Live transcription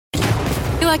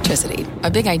Electricity,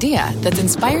 a big idea that's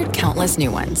inspired countless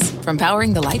new ones. From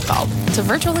powering the light bulb to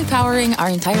virtually powering our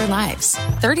entire lives.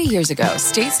 30 years ago,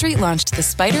 State Street launched the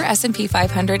Spider S&P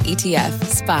 500 ETF,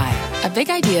 SPY. A big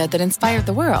idea that inspired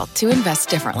the world to invest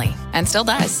differently. And still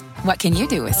does. What can you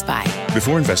do with SPY?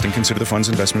 Before investing, consider the fund's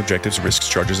investment objectives, risks,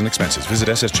 charges, and expenses. Visit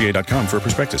ssga.com for a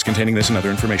prospectus containing this and other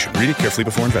information. Read it carefully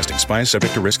before investing. SPY is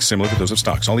subject to risks similar to those of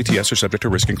stocks. All ETFs are subject to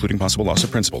risk, including possible loss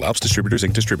of principal. Alps Distributors,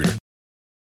 Inc. Distributor.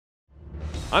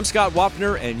 I'm Scott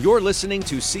Wapner, and you're listening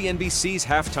to CNBC's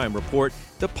Halftime Report,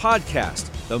 the podcast,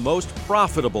 the most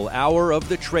profitable hour of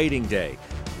the trading day.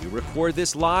 We record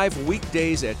this live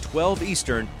weekdays at 12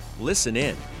 Eastern. Listen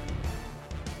in.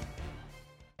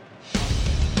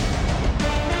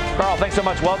 Carl, thanks so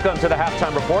much. Welcome to the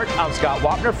Halftime Report. I'm Scott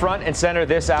Wapner. Front and center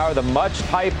this hour, the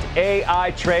much-hyped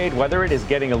AI trade, whether it is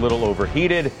getting a little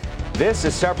overheated. This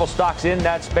is several stocks in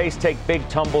that space take big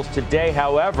tumbles today.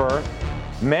 However,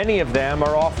 many of them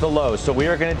are off the low. So we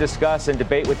are going to discuss and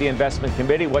debate with the investment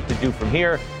committee what to do from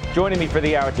here. Joining me for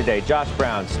the hour today, Josh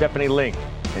Brown, Stephanie Link,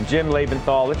 and Jim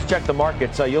Lebenthal. Let's check the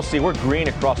markets. You'll see we're green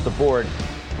across the board.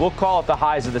 We'll call it the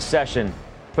highs of the session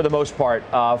for the most part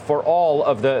for all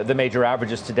of the major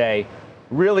averages today.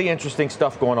 Really interesting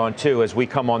stuff going on, too, as we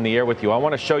come on the air with you. I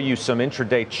want to show you some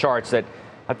intraday charts that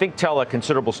I think tell a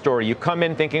considerable story. You come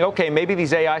in thinking, okay, maybe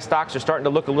these AI stocks are starting to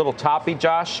look a little toppy,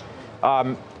 Josh.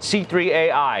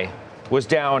 C3AI was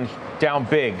down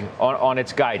big on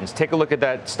its guidance. Take a look at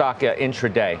that stock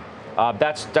intraday.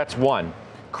 That's one.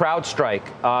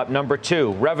 CrowdStrike, number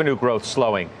two. Revenue growth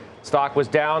slowing. Stock was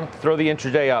down. Throw the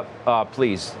intraday up,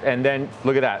 please. And then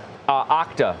look at that.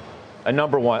 Okta,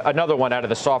 another one out of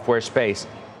the software space.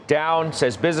 Down,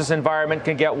 says business environment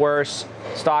can get worse.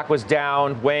 Stock was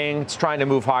down, weighing. It's trying to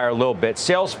move higher a little bit.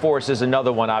 Salesforce is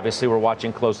another one, obviously, we're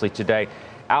watching closely today,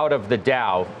 out of the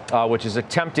Dow, which is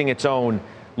attempting its own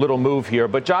little move here.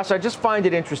 But, Josh, I just find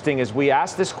it interesting as we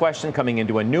ask this question coming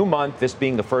into a new month, this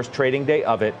being the first trading day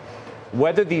of it,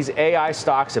 whether these AI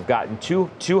stocks have gotten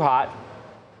too hot,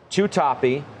 too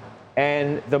toppy,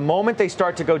 and the moment they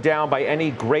start to go down by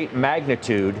any great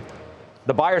magnitude,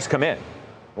 the buyers come in.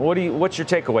 What's your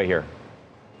takeaway here?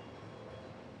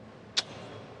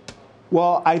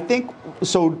 Well, I think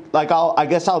so. I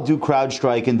guess I'll do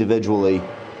CrowdStrike individually.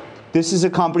 This is a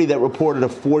company that reported a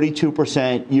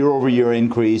 42% year-over-year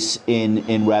increase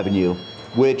in revenue,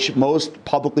 which most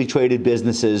publicly traded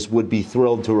businesses would be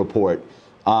thrilled to report.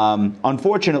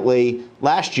 Unfortunately,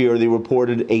 last year they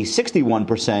reported a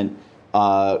 61%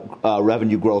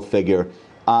 revenue growth figure.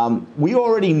 We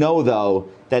already know, though,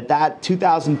 that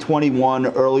 2021,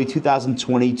 early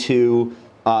 2022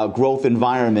 growth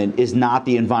environment is not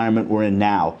the environment we're in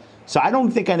now. So I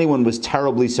don't think anyone was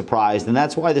terribly surprised, and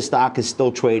that's why the stock is still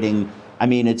trading. I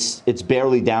mean, it's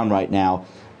barely down right now.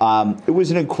 It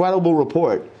was an incredible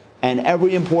report, and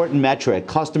every important metric,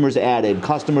 customers added,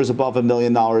 customers above $1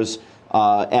 million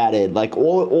added, like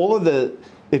all of the,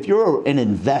 if you're an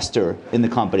investor in the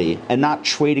company and not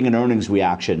trading an earnings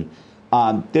reaction,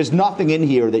 there's nothing in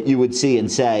here that you would see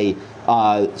and say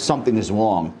something is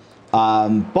wrong.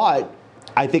 But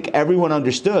I think everyone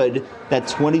understood that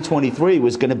 2023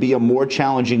 was going to be a more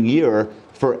challenging year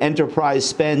for enterprise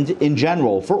spend in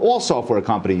general, for all software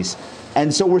companies.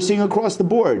 And so we're seeing across the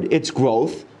board, it's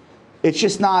growth. It's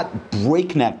just not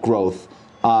breakneck growth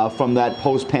from that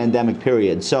post-pandemic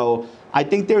period. So I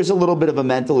think there's a little bit of a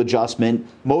mental adjustment.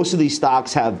 Most of these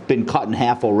stocks have been cut in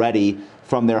half already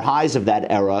from their highs of that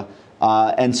era.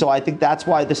 And so I think that's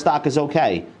why the stock is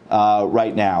okay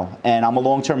right now. And I'm a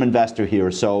long-term investor here,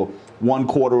 so one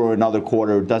quarter or another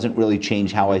quarter doesn't really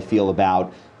change how I feel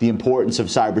about the importance of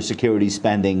cybersecurity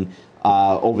spending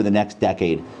over the next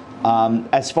decade.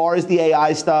 As far as the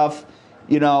AI stuff,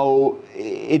 you know,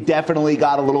 it definitely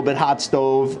got a little bit hot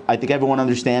stove. I think everyone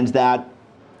understands that.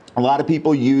 A lot of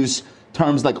people use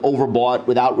terms like overbought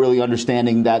without really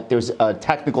understanding that there's a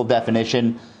technical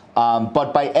definition.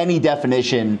 But by any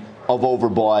definition of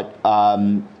overbought,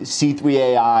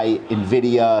 C3AI,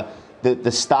 NVIDIA,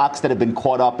 the stocks that have been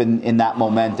caught up in that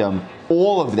momentum,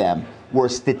 all of them were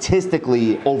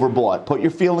statistically overbought. Put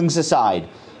your feelings aside.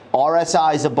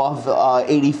 RSIs above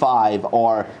 85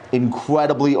 are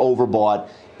incredibly overbought.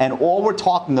 And all we're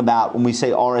talking about when we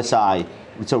say RSI,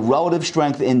 it's a relative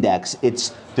strength index.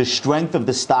 It's the strength of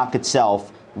the stock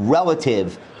itself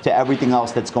relative to everything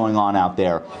else that's going on out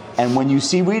there. And when you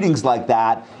see readings like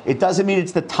that, it doesn't mean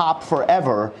it's the top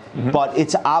forever, but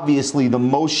it's obviously the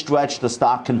most stretched the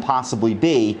stock can possibly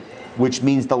be, which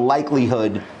means the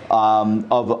likelihood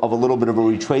of a little bit of a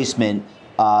retracement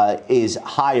is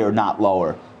higher, not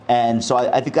lower. And so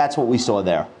I think that's what we saw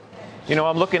there. You know,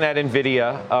 I'm looking at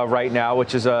NVIDIA right now,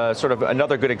 which is a sort of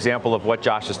another good example of what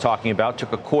Josh is talking about.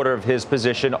 Took a quarter of his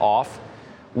position off,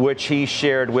 which he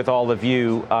shared with all of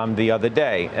you the other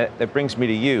day. That brings me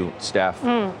to you, Steph,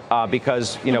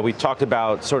 because, you know, we talked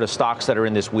about sort of stocks that are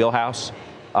in this wheelhouse,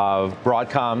 of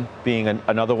Broadcom being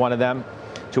another one of them,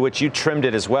 to which you trimmed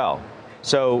it as well.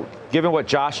 So given what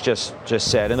Josh just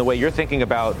said and the way you're thinking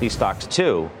about these stocks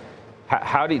too,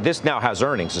 how do you, this now has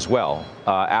earnings as well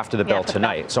after the bell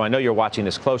tonight. So I know you're watching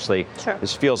this closely. Sure.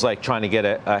 This feels like trying to get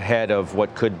ahead of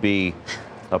what could be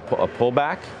a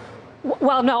pullback.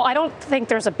 Well, no, I don't think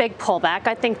there's a big pullback.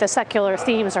 I think the secular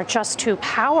themes are just too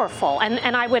powerful.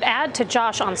 And I would add to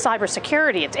Josh on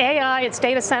cybersecurity. It's AI, it's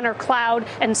data center, cloud,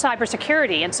 and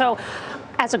cybersecurity. And so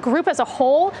as a group as a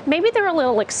whole, maybe they're a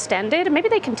little extended. Maybe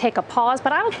they can take a pause,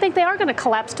 but I don't think they are going to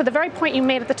collapse. To the very point you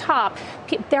made at the top,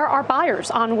 there are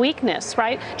buyers on weakness,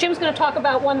 right? Jim's going to talk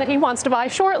about one that he wants to buy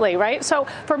shortly, right? So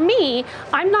for me,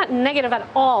 I'm not negative at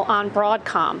all on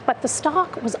Broadcom, but the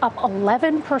stock was up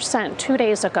 11% 2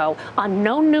 days ago on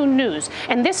no new news.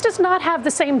 And this does not have the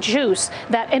same juice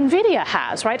that NVIDIA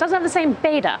has, right? It doesn't have the same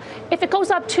beta. If it goes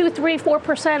up 2, 3,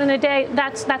 4% in a day,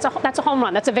 that's a home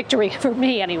run. That's a victory for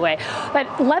me anyway. But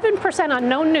 11% on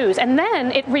no news, and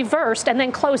then it reversed and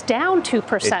then closed down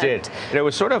 2%. It did. And it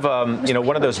was sort of,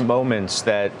 one of those moments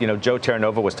that, Joe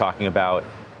Terranova was talking about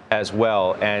as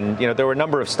well. And, there were a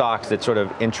number of stocks that sort of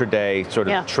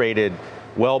intraday traded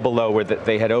well below where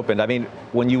they had opened. I mean,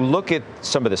 when you look at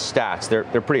some of the stats,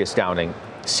 they're pretty astounding.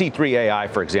 C3 AI,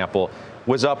 for example,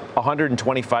 was up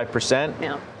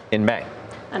 125% in May.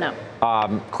 I know.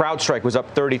 CrowdStrike was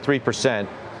up 33%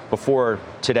 before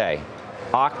today.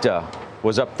 Okta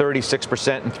was up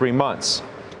 36% in 3 months.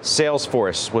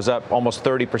 Salesforce was up almost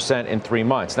 30% in 3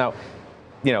 months. Now,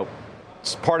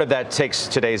 part of that takes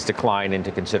today's decline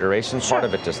into consideration. Sure. Part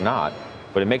of it does not,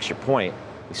 but it makes your point.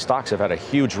 These stocks have had a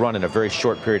huge run in a very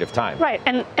short period of time. Right,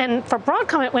 and for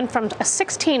Broadcom, it went from a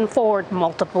 16 forward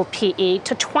multiple PE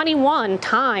to 21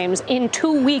 times in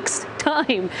 2 weeks'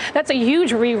 time. That's a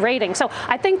huge re-rating. So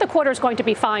I think the quarter is going to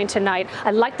be fine tonight.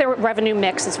 I like their revenue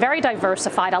mix. It's very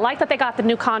diversified. I like that they got the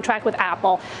new contract with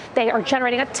Apple. They are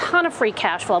generating a ton of free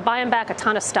cash flow, buying back a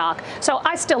ton of stock. So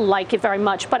I still like it very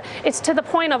much. But it's to the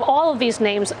point of all of these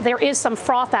names, there is some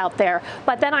froth out there.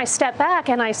 But then I step back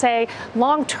and I say,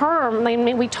 long term, I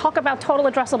mean, we talk about total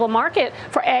addressable market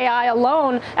for AI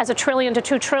alone as $1 trillion to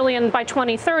 $2 trillion by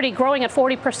 2030, growing at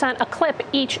 40% a clip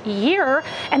each year.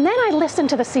 And then I listen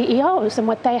to the CEOs and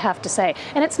what they have to say.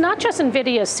 And it's not just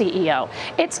NVIDIA's CEO.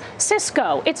 It's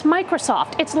Cisco, it's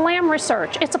Microsoft, it's Lam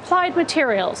Research, it's Applied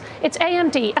Materials, it's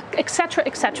AMD, et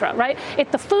cetera, right?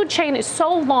 The food chain is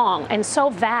so long and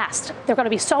so vast. There are going to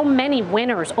be so many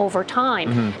winners over time.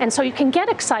 Mm-hmm. And so you can get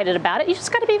excited about it. You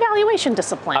just got to be valuation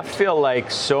disciplined. I feel like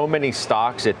so many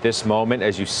stocks at this moment,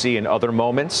 as you see in other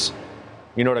moments,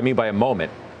 you know what I mean by a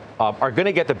moment, are going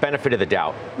to get the benefit of the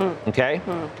doubt, okay?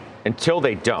 Until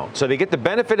they don't. So they get the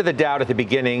benefit of the doubt at the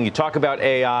beginning. You talk about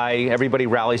AI, everybody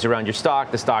rallies around your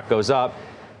stock, the stock goes up,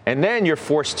 and then you're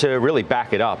forced to really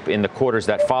back it up in the quarters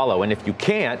that follow. And if you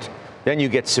can't, then you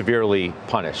get severely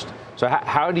punished. So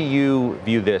how do you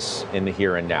view this in the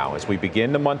here and now as we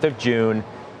begin the month of June?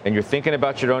 And you're thinking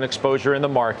about your own exposure in the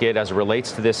market as it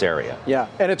relates to this area. Yeah,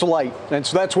 and it's light. And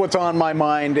so that's what's on my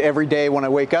mind every day when I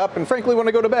wake up. And frankly, when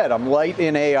I go to bed, I'm light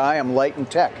in AI, I'm light in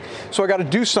tech. So I got to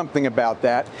do something about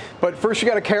that. But first, you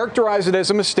got to characterize it as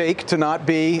a mistake to not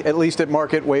be, at least at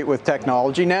market weight with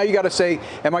technology. Now you got to say,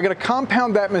 am I going to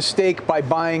compound that mistake by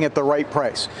buying at the right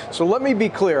price? So let me be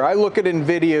clear. I look at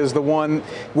NVIDIA as the one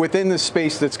within the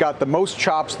space that's got the most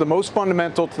chops, the most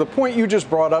fundamental, to the point you just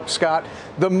brought up, Scott,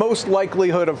 the most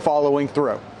likelihood of following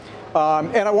through.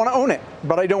 And I want to own it,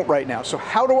 but I don't right now. So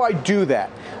how do I do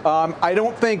that? I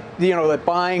don't think, that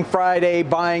buying Friday,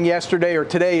 buying yesterday or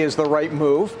today is the right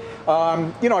move.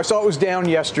 I saw it was down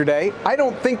yesterday. I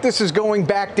don't think this is going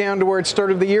back down to where it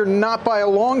started the year, not by a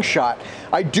long shot.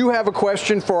 I do have a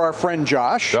question for our friend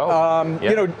Josh.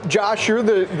 Josh, you're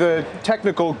the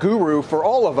technical guru for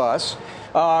all of us,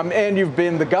 and you've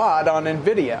been the god on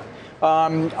NVIDIA.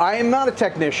 I am not a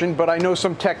technician, but I know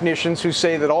some technicians who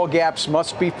say that all gaps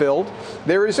must be filled.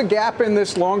 There is a gap in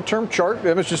this long-term chart.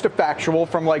 It was just a factual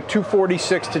from like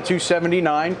 246 to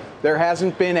 279. There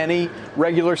hasn't been any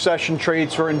regular session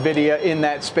trades for NVIDIA in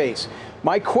that space.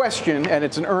 My question, and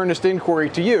it's an earnest inquiry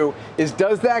to you, is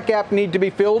does that gap need to be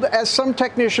filled, as some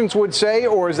technicians would say,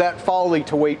 or is that folly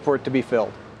to wait for it to be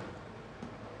filled?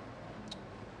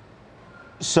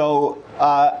 So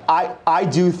I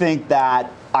do think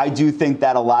that I do think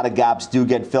that a lot of gaps do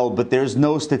get filled, but there's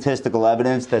no statistical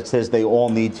evidence that says they all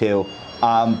need to.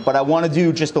 But I want to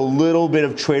do just a little bit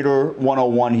of Trader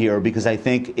 101 here because I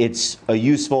think it's a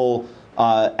useful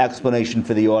explanation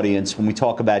for the audience when we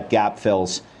talk about gap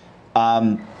fills.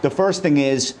 The first thing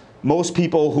is most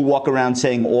people who walk around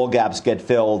saying all gaps get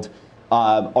filled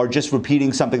are just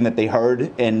repeating something that they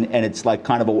heard, and it's like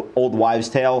kind of an old wives'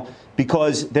 tale,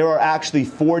 because there are actually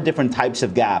 4 different types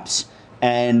of gaps.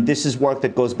 And this is work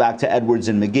that goes back to Edwards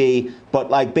and McGee.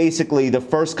 But like basically the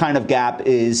first kind of gap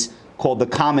is called the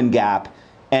common gap.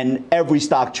 And every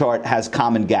stock chart has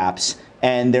common gaps.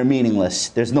 And they're meaningless.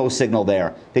 There's no signal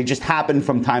there. They just happen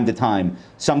from time to time.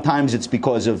 Sometimes it's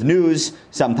because of news.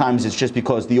 Sometimes it's just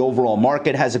because the overall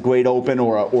market has a great open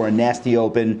or a nasty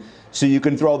open. So you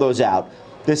can throw those out.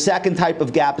 The second type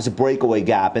of gap is a breakaway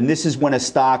gap. And this is when a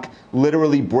stock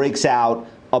literally breaks out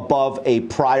above a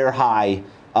prior high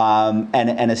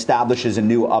and establishes a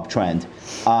new uptrend.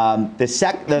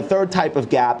 The third type of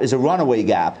gap is a runaway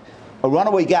gap. A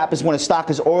runaway gap is when a stock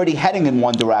is already heading in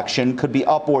one direction, could be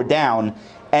up or down,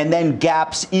 and then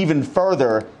gaps even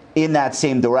further in that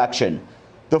same direction.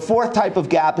 The fourth type of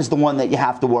gap is the one that you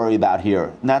have to worry about here,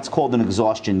 and that's called an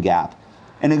exhaustion gap.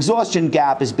 An exhaustion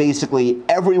gap is basically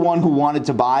everyone who wanted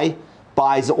to buy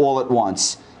buys all at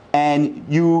once. And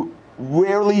you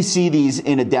rarely see these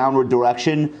in a downward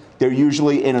direction. They're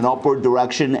usually in an upward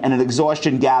direction. And an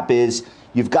exhaustion gap is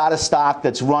you've got a stock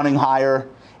that's running higher,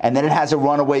 and then it has a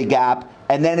runaway gap,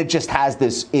 and then it just has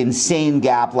this insane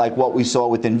gap like what we saw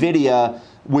with NVIDIA,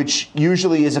 which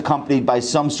usually is accompanied by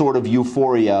some sort of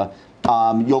euphoria.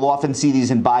 You'll often see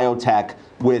these in biotech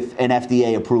with an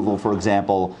FDA approval, for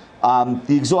example.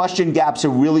 The exhaustion gaps are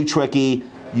really tricky.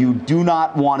 You do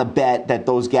not want to bet that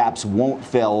those gaps won't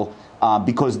fill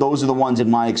because those are the ones, in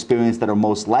my experience, that are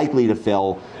most likely to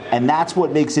fill. And that's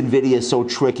what makes NVIDIA so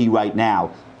tricky right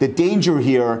now. The danger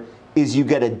here is you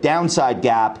get a downside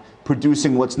gap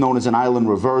producing what's known as an island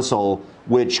reversal,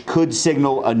 which could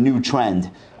signal a new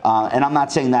trend. And I'm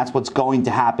not saying that's what's going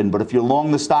to happen, but if you're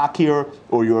long the stock here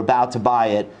or you're about to buy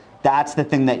it, that's the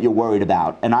thing that you're worried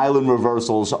about. And island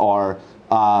reversals are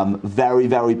very,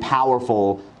 very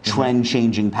powerful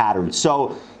trend-changing patterns.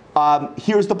 So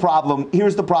here's the problem.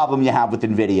 Here's the problem you have with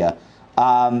NVIDIA.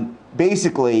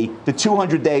 Basically, the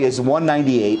 200-day is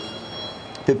 198.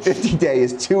 The 50-day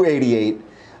is 288.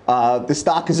 The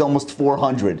stock is almost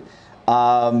 400.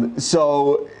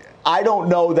 So I don't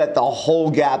know that the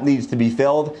whole gap needs to be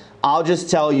filled. I'll just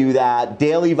tell you that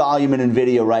daily volume in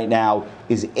NVIDIA right now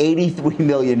is 83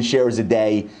 million shares a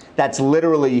day. That's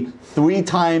literally 3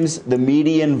 times the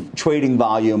median trading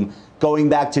volume going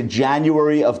back to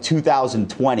January of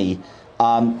 2020.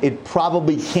 It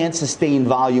probably can't sustain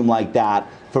volume like that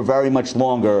for very much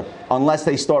longer unless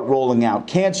they start rolling out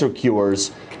cancer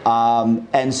cures.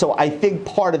 And so I think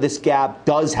part of this gap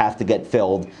does have to get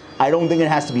filled. I don't think it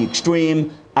has to be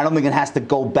extreme. I don't think it has to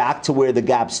go back to where the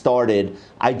gap started.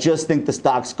 I just think the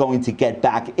stock's going to get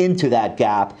back into that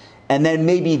gap. And then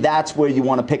maybe that's where you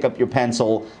want to pick up your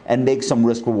pencil and make some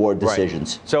risk-reward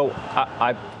decisions. Right. So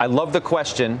I love the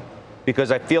question because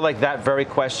I feel like that very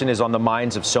question is on the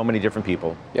minds of so many different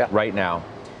people right now.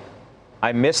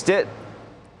 I missed it.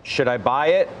 Should I buy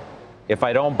it? If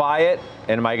I don't buy it,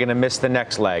 am I going to miss the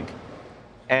next leg?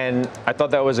 And I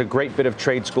thought that was a great bit of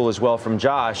trade school as well from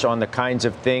Josh on the kinds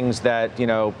of things that, you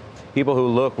know, people who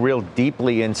look real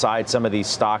deeply inside some of these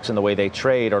stocks and the way they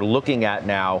trade are looking at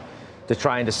now to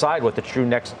try and decide what the true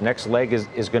next leg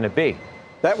is going to be.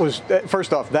 That was,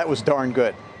 first off, that was darn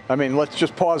good. I mean, let's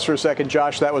just pause for a second,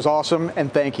 Josh. That was awesome,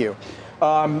 and thank you.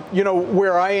 You know,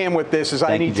 where I am with this is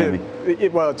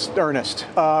it's Ernest.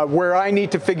 Where I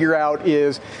need to figure out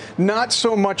is not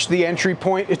so much the entry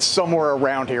point, it's somewhere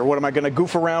around here. What am I going to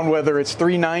goof around, whether it's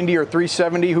 390 or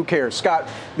 370? Who cares? Scott,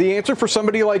 the answer for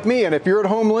somebody like me, and if you're at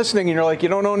home listening and you're like, you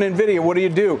don't own NVIDIA, what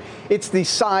do? It's the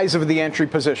size of the entry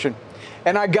position.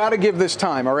 And I got to give this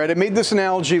time, all right? I made this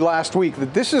analogy last week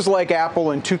that this is like Apple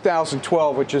in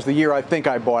 2012, which is the year I think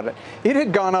I bought it. It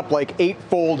had gone up like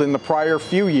 8-fold in the prior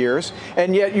few years,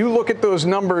 and yet you look at those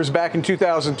numbers back in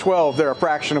 2012, they're a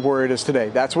fraction of where it is today.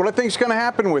 That's what I think is going to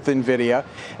happen with NVIDIA,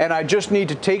 and I just need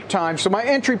to take time. So my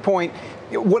entry point,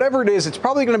 whatever it is, it's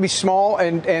probably going to be small,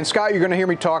 and Scott, you're going to hear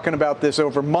me talking about this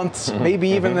over months, maybe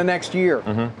even the next year,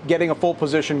 getting a full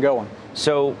position going.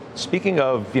 So speaking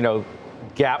of, you know,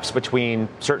 gaps between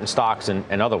certain stocks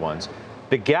and other ones,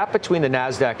 the gap between the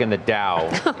NASDAQ and the Dow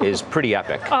is pretty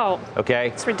epic. Oh, okay.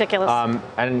 It's ridiculous.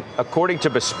 And according to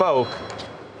Bespoke,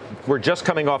 we're just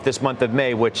coming off this month of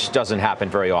May, which doesn't happen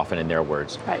very often in their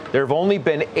words. Right. There have only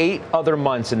been 8 other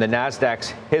months in the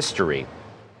NASDAQ's history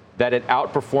that it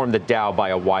outperformed the Dow by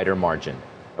a wider margin.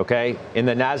 okay? In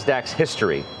the NASDAQ's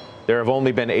history, there have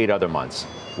only been 8 other months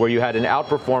where you had an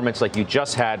outperformance like you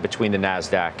just had between the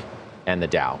NASDAQ and the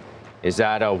Dow. Is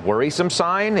that a worrisome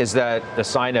sign? Is that a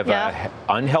sign of an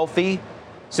unhealthy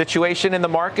situation in the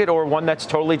market, or one that's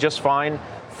totally just fine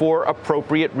for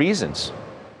appropriate reasons?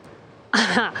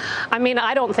 I mean,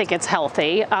 I don't think it's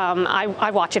healthy.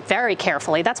 I watch it very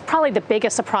carefully. That's probably the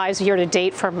biggest surprise year to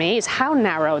date for me is how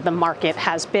narrow the market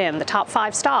has been. The top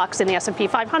 5 stocks in the S&P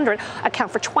 500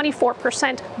 account for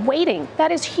 24% weighting.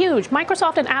 That is huge.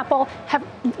 Microsoft and Apple have,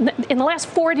 in the last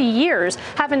 40 years,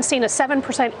 haven't seen a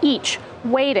 7% each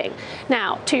weighting.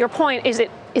 Now, to your point, is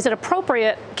it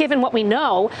appropriate given what we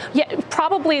know? Yeah,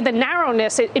 probably the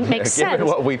narrowness, it makes sense. Given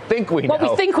what we think we know. What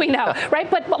we think we know, right?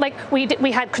 But like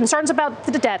we had concerns about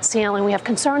the debt ceiling. We have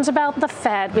concerns about the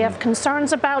Fed. We have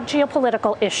concerns about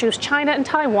geopolitical issues, China and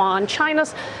Taiwan.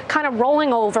 China's kind of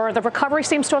rolling over. The recovery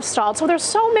seems to have stalled. So there's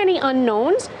so many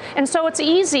unknowns. And so it's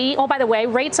easy. Oh, by the way,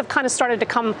 rates have kind of started to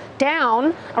come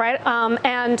down, right?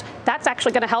 And that's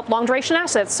actually going to help long duration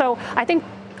assets. So I think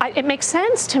it makes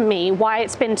sense to me why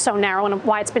it's been so narrow and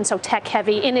why it's been so tech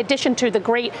heavy, in addition to the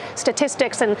great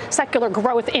statistics and secular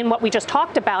growth in what we just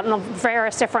talked about in the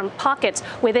various different pockets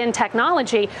within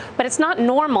technology. But it's not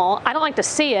normal. I don't like to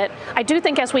see it. I do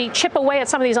think as we chip away at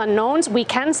some of these unknowns, we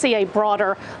can see a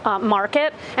broader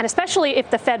market. And especially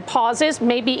if the Fed pauses,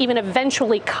 maybe even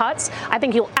eventually cuts, I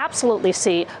think you'll absolutely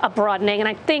see a broadening. And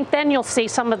I think then you'll see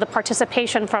some of the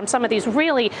participation from some of these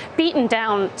really beaten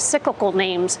down cyclical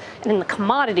names in the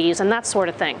commodities and that sort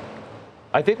of thing.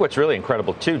 I think what's really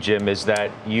incredible, too, Jim, is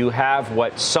that you have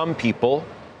what some people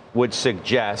would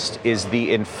suggest is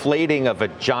the inflating of a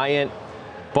giant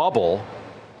bubble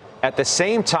at the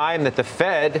same time that the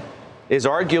Fed is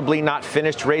arguably not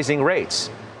finished raising rates.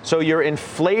 So you're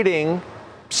inflating,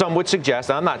 some would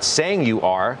suggest, I'm not saying you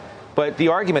are, but the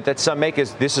argument that some make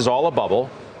is this is all a bubble,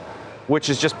 which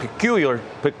is just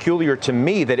peculiar to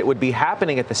me that it would be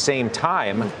happening at the same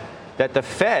time that the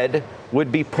Fed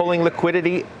would be pulling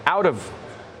liquidity out of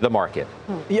the market.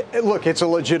 Yeah, look, it's a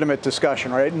legitimate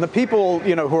discussion, right? And the people,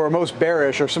 who are most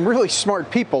bearish are some really smart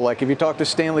people. Like if you talk to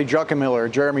Stanley Druckenmiller or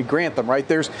Jeremy Grantham, right?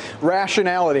 There's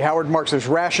rationality. Howard Marks, there's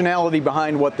rationality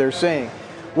behind what they're saying.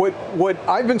 What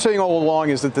I've been saying all along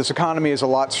is that this economy is a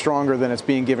lot stronger than it's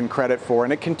being given credit for,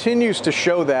 and it continues to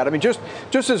show that. I mean, just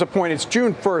as a point, it's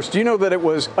June 1st. Do you know that it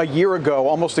was a year ago,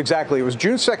 almost exactly? It was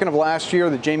June 2nd of last year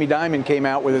that Jamie Dimon came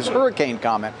out with his hurricane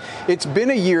comment. It's been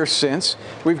a year since.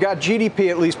 We've got GDP,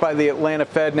 at least by the Atlanta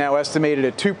Fed, now estimated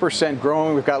at 2%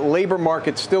 growing. We've got labor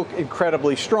markets still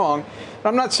incredibly strong.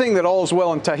 I'm not saying that all is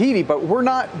well in Tahiti, but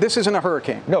this isn't a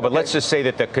hurricane. No, but let's just say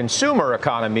that the consumer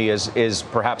economy is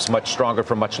perhaps much stronger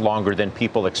for much longer than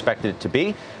people expected it to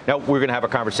be. Now, we're going to have a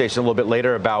conversation a little bit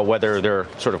later about whether there are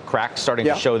sort of cracks starting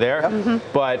to show there.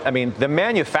 But, I mean, the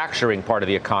manufacturing part of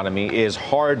the economy is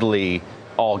hardly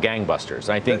all gangbusters.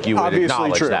 I think you would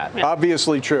acknowledge that.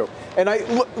 Obviously true. And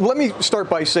let me start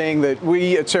by saying that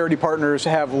we at Cerity Partners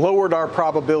have lowered our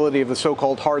probability of the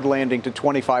so-called hard landing to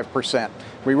 25%.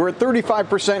 We were at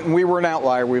 35% and we were an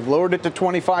outlier. We've lowered it to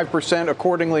 25%.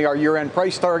 Accordingly, our year-end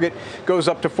price target goes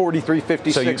up to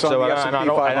 43.56 on the S&P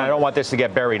 500. And I don't want this to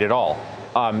get buried at all.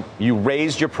 You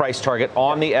raised your price target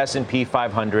on the S&P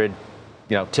 500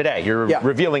 today. You're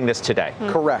revealing this today.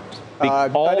 Correct.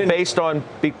 Based on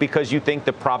because you think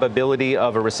the probability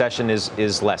of a recession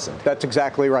is lessened. That's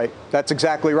exactly right.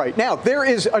 Now, there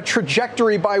is a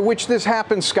trajectory by which this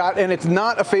happens, Scott, and it's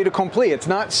not a fait accompli. It's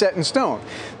not set in stone.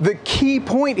 The key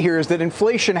point here is that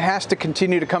inflation has to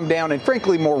continue to come down, and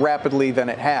frankly, more rapidly than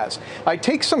it has. I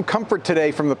take some comfort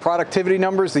today from the productivity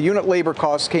numbers. The unit labor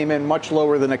costs came in much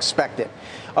lower than expected.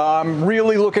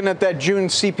 Really looking at that June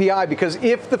CPI, because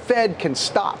if the Fed can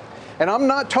stop, and I'm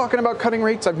not talking about cutting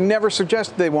rates. I've never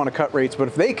suggested they want to cut rates. But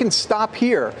if they can stop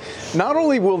here, not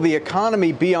only will the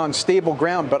economy be on stable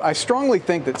ground, but I strongly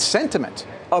think that sentiment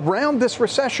around this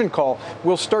recession call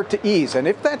will start to ease. And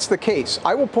if that's the case,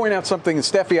 I will point out something that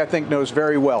Steffi, I think, knows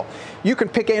very well. You can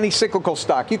pick any cyclical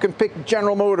stock. You can pick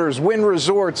General Motors, Wynn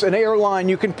Resorts, an airline.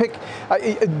 You can pick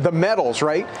the metals,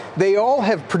 right? They all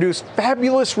have produced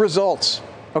fabulous results,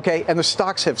 okay? And the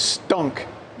stocks have stunk.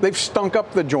 They've stunk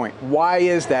up the joint. Why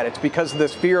is that? It's because of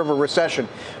this fear of a recession.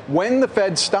 When the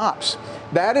Fed stops,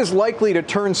 that is likely to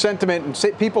turn sentiment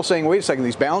and people saying, wait a second,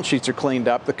 these balance sheets are cleaned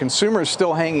up. The consumer is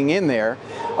still hanging in there.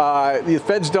 The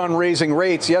Fed's done raising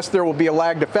rates. Yes, there will be a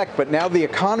lagged effect, but now the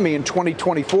economy in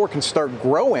 2024 can start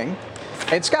growing.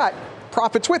 And Scott,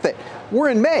 profits with it. We're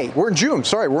in May. We're in June.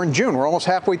 We're almost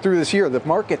halfway through this year. The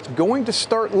market's going to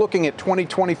start looking at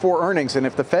 2024 earnings. And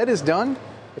if the Fed is done,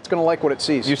 It's going to like what it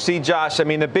sees. You see, Josh, I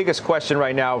mean, the biggest question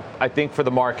right now, I think, for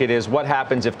the market is what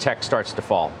happens if tech starts to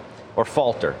fall or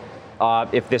falter?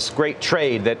 If this great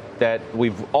trade that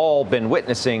we've all been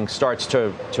witnessing starts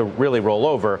to really roll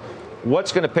over,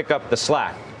 what's going to pick up the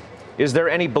slack? Is there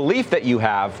any belief that you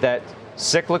have that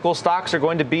cyclical stocks are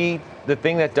going to be the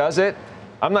thing that does it?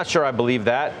 I'm not sure I believe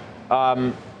that. Are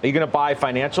you going to buy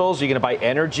financials? Are you going to buy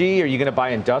energy? Are you going to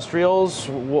buy industrials?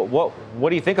 What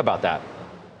do you think about that?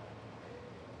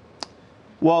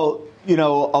 Well, you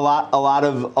know, a lot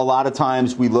of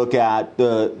times we look at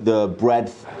the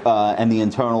breadth and the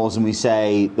internals, and we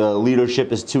say the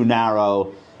leadership is too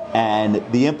narrow, and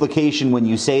the implication when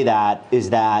you say that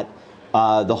is that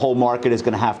the whole market is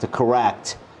going to have to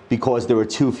correct because there are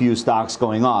too few stocks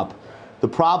going up. The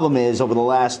problem is over the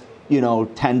last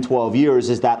 10, 12 years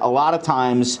is that a lot of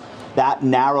times that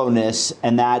narrowness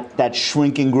and that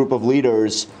shrinking group of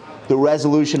leaders, the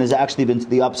resolution has actually been to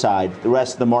the upside. The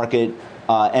rest of the market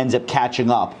ends up catching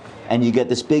up, and you get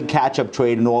this big catch-up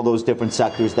trade in all those different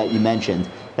sectors that you mentioned.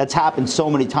 That's happened so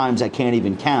many times I can't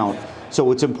even count.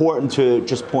 So it's important to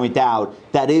just point out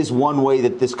that is one way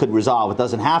that this could resolve. It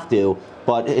doesn't have to,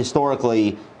 but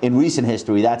historically, in recent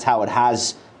history, that's how it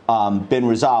has been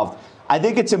resolved. I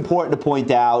think it's important to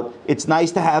point out it's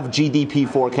nice to have GDP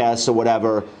forecasts or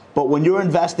whatever, but when you're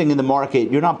investing in the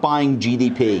market, you're not buying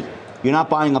GDP. You're not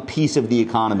buying a piece of the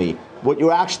economy. What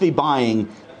you're actually buying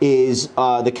is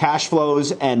the cash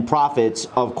flows and profits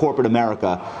of corporate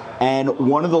America. And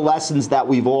one of the lessons that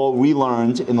we've all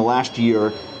relearned in the last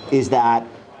year is that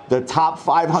the top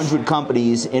 500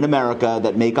 companies in America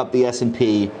that make up the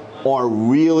S&P are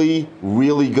really,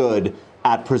 really good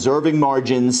at preserving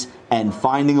margins and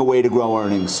finding a way to grow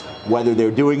earnings, whether they're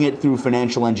doing it through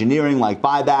financial engineering like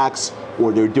buybacks,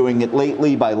 or they're doing it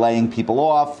lately by laying people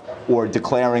off, or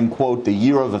declaring, quote, the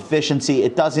year of efficiency.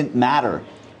 It doesn't matter.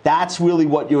 That's really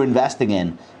what you're investing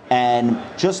in. And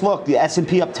just look, the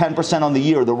S&P up 10% on the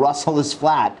year, the Russell is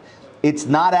flat. It's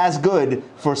not as good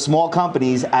for small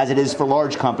companies as it is for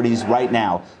large companies right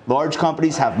now. Large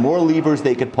companies have more levers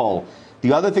they could pull.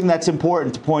 The other thing that's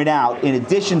important to point out, in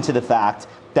addition to the fact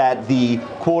that the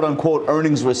quote-unquote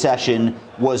earnings recession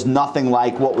was nothing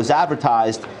like what was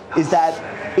advertised, is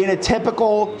that in a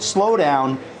typical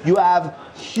slowdown, you have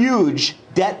huge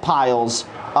debt piles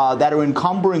that are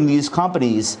encumbering these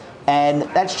companies, and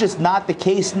that's just not the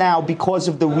case now because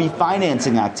of the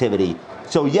refinancing activity.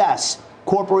 So yes,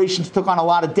 corporations took on a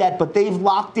lot of debt, but they've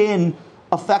locked in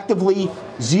effectively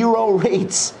zero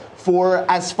rates for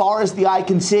as far as the eye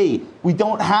can see. We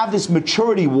don't have this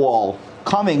maturity wall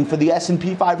coming for the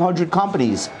S&P 500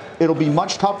 companies. It'll be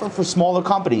much tougher for smaller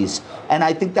companies. And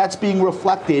I think that's being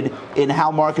reflected in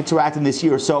how markets are acting this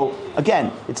year. So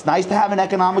again, it's nice to have an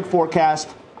economic forecast.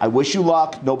 I wish you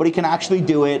luck. Nobody can actually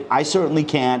do it. I certainly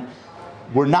can't.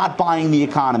 We're not buying the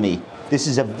economy. This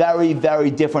is a very, very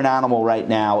different animal right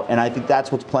now, and I think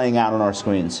that's what's playing out on our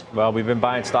screens. Well, we've been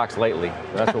buying stocks lately.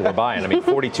 That's what we're buying. I mean,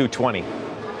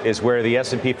 42.20 is where the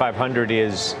S&P 500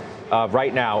 is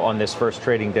right now on this first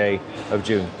trading day of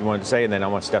June. You wanted to say, and then I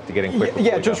want Steph to get in quick.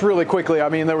 Yeah, just really quickly. I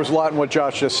mean, there was a lot in what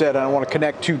Josh just said, and I want to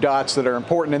connect two dots that are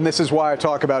important, and this is why I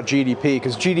talk about GDP,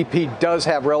 because GDP does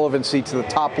have relevancy to the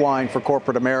top line for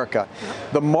corporate America.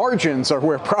 The margins are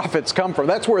where profits come from.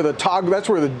 That's where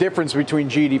the difference between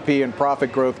GDP and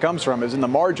profit growth comes from, is in the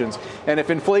margins. And if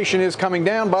inflation is coming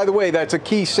down, by the way, that's a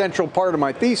key central part of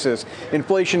my thesis.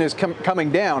 Inflation is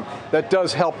coming down. That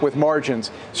does help with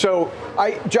margins. So,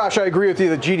 Josh, I agree with you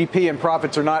that GDP and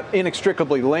profits are not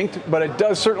inextricably linked, but it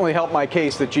does certainly help my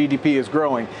case that GDP is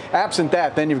growing. Absent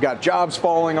that, then you've got jobs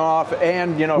falling off,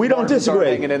 and we don't disagree.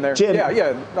 Hanging in there. Jim,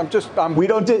 I'm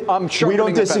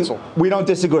sharpening the pencil. We don't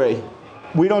disagree.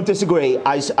 We don't disagree.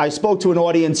 I spoke to an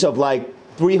audience of like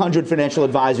 300 financial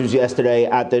advisors yesterday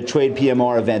at the Trade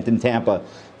PMR event in Tampa,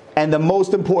 and the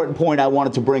most important point I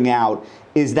wanted to bring out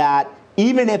is that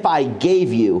even if I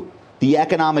gave you the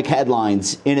economic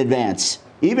headlines in advance,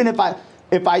 even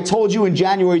if I told you in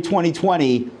January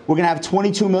 2020 we're going to have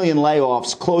 22 million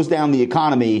layoffs, close down the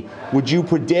economy, would you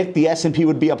predict the S&P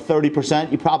would be up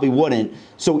 30%? You probably wouldn't.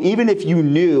 So even if you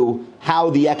knew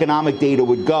how the economic data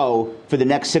would go for the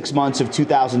next 6 months of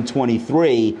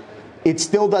 2023, it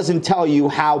still doesn't tell you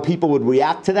how people would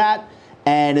react to that.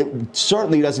 And it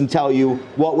certainly doesn't tell you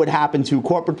what would happen to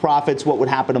corporate profits, what would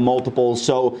happen to multiples.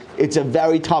 So it's a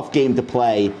very tough game to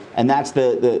play. And that's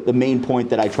the main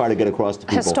point that I try to get across to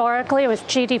people. Historically, with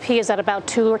GDP is at about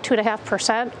 2 or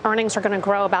 2.5%, earnings are going to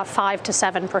grow about 5 to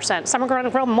 7%. Some are going to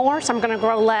grow more, some are going to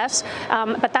grow less.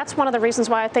 But that's one of the reasons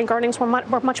why I think earnings were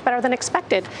much better than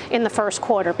expected in the first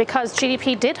quarter, because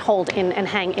GDP did hold in and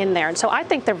hang in there. And so I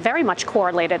think they're very much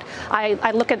correlated.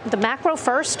 I look at the macro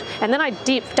first, and then I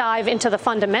deep dive into the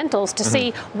fundamentals to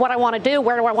see what I want to do,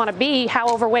 where do I want to be,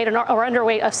 how overweight or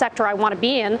underweight a sector I want to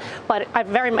be in. But it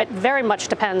very much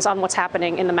depends on what's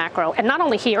happening in the macro, and not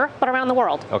only here, but around the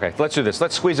world. Okay, let's do this.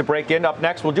 Let's squeeze a break in. Up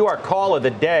next, we'll do our call of the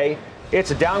day.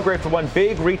 It's a downgrade for one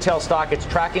big retail stock. It's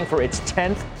tracking for its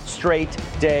 10th straight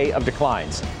day of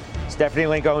declines. Stephanie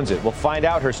Link owns it. We'll find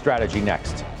out her strategy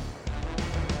next.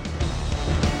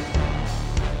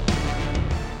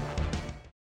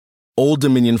 Old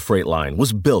Dominion Freight Line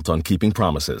was built on keeping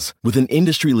promises. With an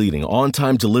industry-leading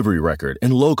on-time delivery record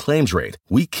and low claims rate,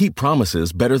 we keep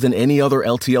promises better than any other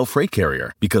LTL freight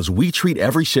carrier because we treat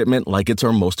every shipment like it's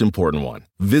our most important one.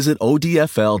 Visit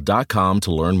odfl.com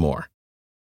to learn more.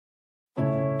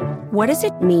 What does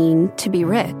it mean to be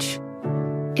rich?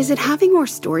 Is it having more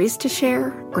stories to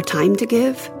share or time to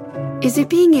give? Is it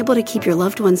being able to keep your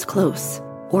loved ones close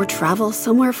or travel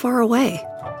somewhere far away?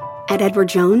 At Edward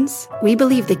Jones, we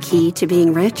believe the key to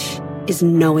being rich is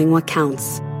knowing what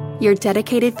counts. Your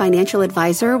dedicated financial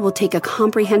advisor will take a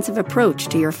comprehensive approach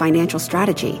to your financial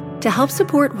strategy to help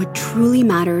support what truly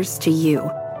matters to you.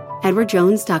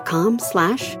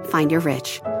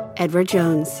 EdwardJones.com/findyourrich. Edward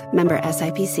Jones, member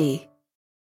SIPC.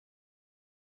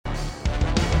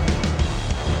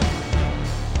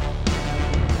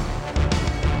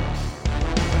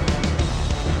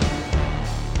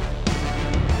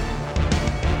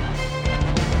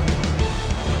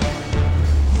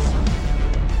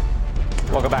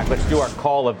 Welcome back. Let's do our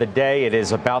call of the day. It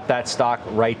is about that stock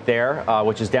right there,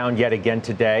 which is down yet again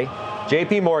today.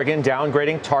 JP Morgan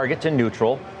downgrading Target to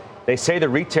neutral. They say the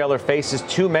retailer faces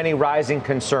too many rising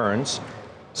concerns.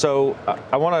 So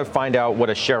I want to find out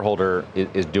what a shareholder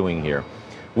is doing here.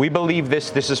 We believe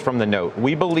this is from the note.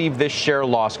 We believe this share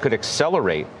loss could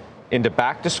accelerate into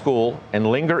back to school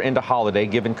and linger into holiday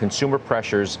given consumer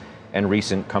pressures and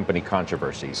recent company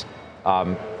controversies.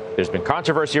 There's been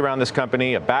controversy around this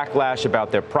company, a backlash about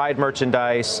their Pride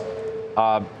merchandise.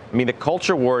 I mean, the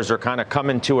culture wars are kind of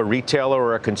coming to a retailer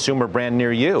or a consumer brand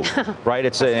near you, right?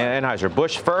 It's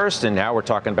Anheuser-Busch first, and now we're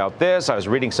talking about this. I was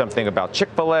reading something about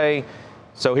Chick-fil-A.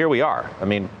 So here we are. I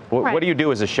mean, what do you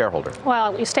do as a shareholder?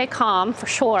 Well, you stay calm, for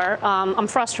sure. I'm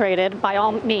frustrated by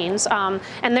all means. And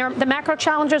the macro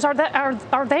challenges are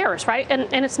theirs, right?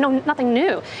 And it's nothing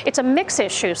new. It's a mix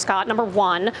issue, Scott, number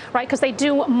one, right? Because they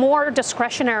do more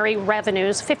discretionary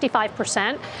revenues,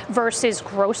 55%, versus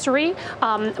grocery,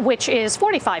 which is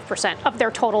 45% of their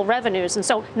total revenues. And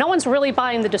so no one's really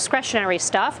buying the discretionary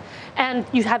stuff. And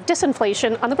you have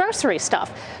disinflation on the grocery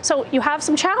stuff. So you have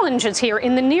some challenges here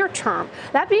in the near term.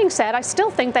 That being said, I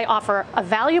still think they offer a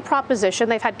value proposition.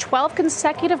 They've had 12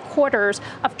 consecutive quarters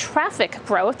of traffic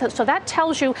growth, so that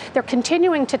tells you they're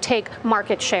continuing to take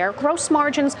market share. Gross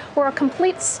margins were a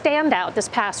complete standout this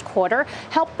past quarter,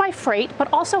 helped by freight,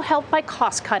 but also helped by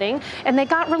cost cutting. And they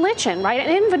got religion, right?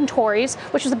 And inventories,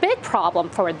 which is a big problem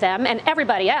for them and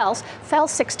everybody else, fell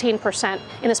 16%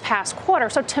 in this past quarter.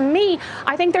 So to me,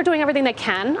 I think they're doing everything they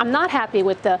can. I'm not happy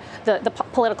with the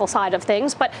political side of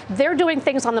things, but they're doing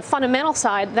things on the fundamental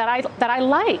side that I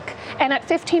like. And at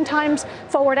 15 times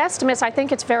forward estimates, I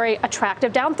think it's very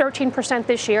attractive. Down 13%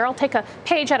 this year. I'll take a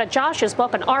page out of Josh's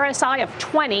book, an RSI of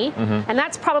 20, and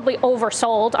that's probably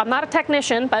oversold. I'm not a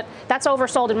technician, but that's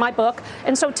oversold in my book.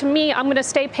 And so to me, I'm going to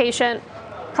stay patient,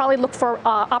 probably look for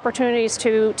opportunities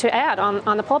to add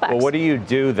on the pullbacks. Well, what do you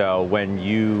do, though, when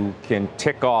you can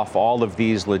tick off all of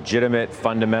these legitimate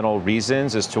fundamental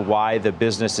reasons as to why the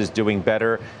business is doing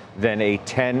better than a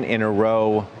 10 in a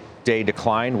row day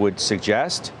decline would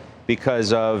suggest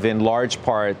because of, in large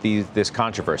part, this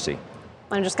controversy?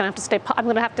 I'm just going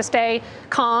to have to stay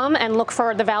calm and look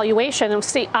for the valuation and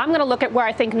see. I'm going to look at where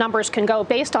I think numbers can go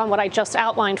based on what I just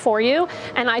outlined for you.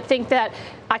 And I think that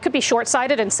I could be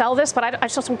short-sighted and sell this, but I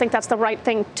just don't think that's the right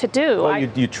thing to do. Well,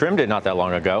 you trimmed it not that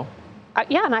long ago.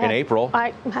 Yeah, and April.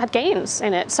 I had gains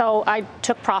in it, so I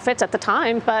took profits at the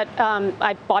time, but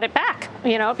I bought it back,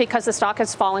 because the stock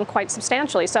has fallen quite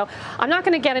substantially. So I'm not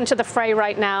going to get into the fray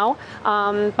right now,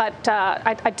 but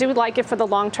I do like it for the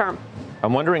long term.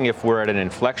 I'm wondering if we're at an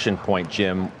inflection point,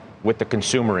 Jim, with the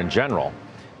consumer in general.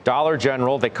 Dollar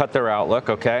General, they cut their outlook,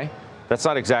 okay? That's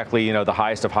not exactly, the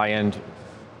highest of high-end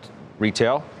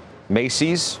retail.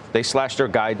 Macy's, they slashed their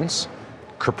guidance.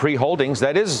 Capri Holdings,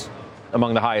 that is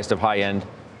among the highest of high-end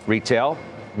retail.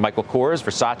 Michael Kors,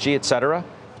 Versace, et cetera.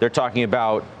 They're talking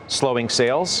about slowing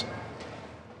sales.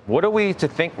 What are we to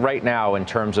think right now in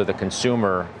terms of the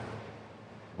consumer,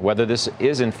 whether this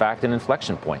is, in fact, an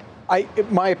inflection point?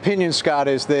 My opinion, Scott,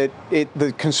 is that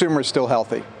the consumer is still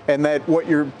healthy, and that what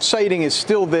you're citing is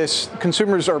still this: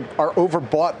 consumers are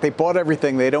overbought. They bought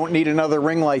everything. They don't need another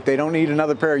ring light. They don't need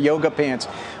another pair of yoga pants.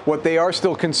 What they are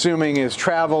still consuming is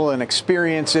travel and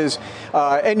experiences,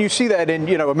 and you see that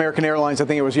in American Airlines. I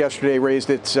think it was yesterday raised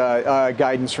its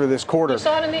guidance for this quarter. You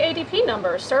saw it in the ADP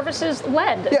numbers. Services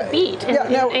led the beat in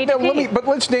ADP. But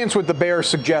let's dance with the Bears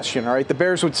suggestion. All right, the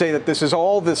Bears would say that this is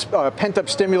all this pent-up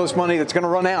stimulus money that's going to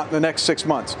run out in the next 6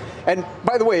 months. And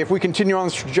by the way, if we continue on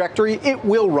this trajectory, it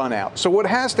will run out. So what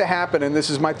has to happen, and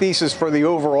this is my thesis for the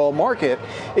overall market,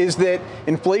 is that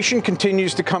inflation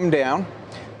continues to come down.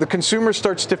 The consumer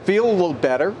starts to feel a little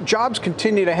better. Jobs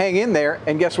continue to hang in there.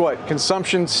 And guess what?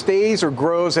 Consumption stays or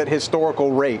grows at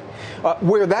historical rate.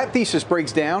 Where that thesis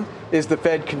breaks down is the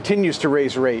Fed continues to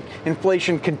raise rate.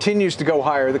 Inflation continues to go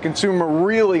higher. The consumer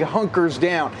really hunkers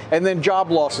down. And then job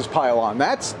losses pile on.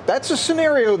 That's a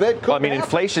scenario that could happen.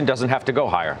 Inflation doesn't have to go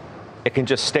higher. It can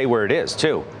just stay where it is,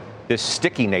 too. This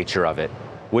sticky nature of it,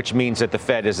 which means that the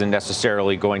Fed isn't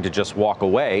necessarily going to just walk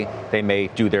away. They may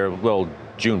do their little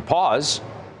June pause,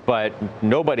 but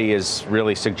nobody is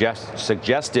really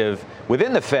suggestive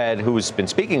within the Fed, who's been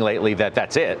speaking lately, that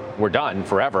that's it. We're done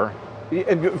forever.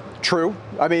 True.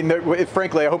 I mean,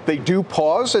 frankly, I hope they do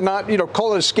pause and not,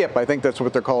 call it a skip. I think that's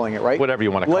what they're calling it, right? Whatever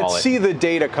you want to call it. Let's see the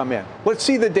data come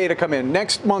in.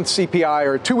 Next month's CPI,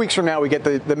 or 2 weeks from now, we get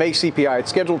the May CPI. It's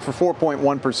scheduled for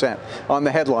 4.1% on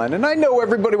the headline. And I know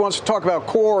everybody wants to talk about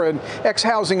core and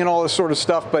ex-housing and all this sort of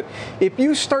stuff, but if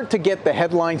you start to get the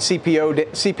headline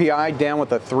CPI down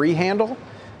with a 3 handle,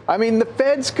 I mean, the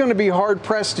Fed's going to be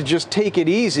hard-pressed to just take it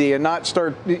easy and not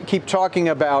keep talking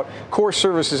about core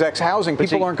services ex-housing.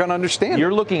 People aren't going to understand.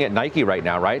 You're looking at Nike right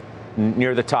now, right?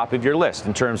 Near the top of your list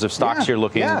in terms of stocks you're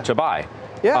looking to buy.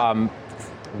 Yeah.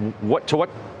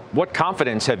 What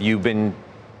confidence have you been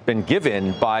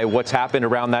given by what's happened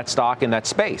around that stock in that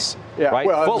space? Yeah. Right?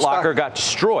 Well, Foot Locker got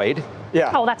destroyed.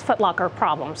 Yeah. Oh, that's Foot Locker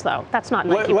problems, though. That's not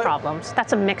Nike problems.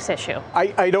 That's a mix issue.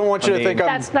 I don't want you to think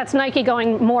that's Nike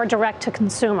going more direct to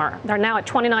consumer. They're now at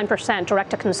 29% direct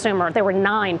to consumer. They were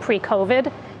 9%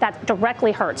 pre-COVID. That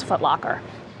directly hurts Foot Locker.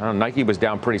 Nike was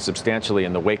down pretty substantially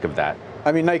in the wake of that.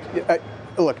 I mean,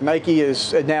 Nike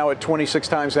is now at 26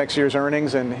 times next year's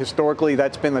earnings, and historically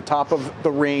that's been the top of the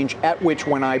range at which,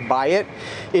 when I buy it,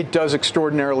 it does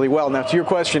extraordinarily well. Now, to your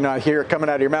question, I hear it coming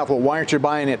out of your mouth, well, why aren't you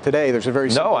buying it today? There's a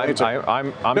very simple answer.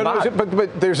 I'm not.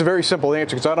 But there's a very simple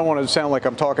answer, because I don't want to sound like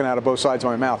I'm talking out of both sides of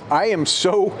my mouth. I am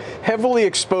so heavily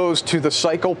exposed to the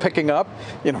cycle picking up,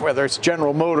 whether it's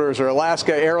General Motors or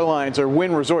Alaska Airlines or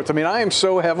Wynn Resorts. I mean, I am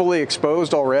so heavily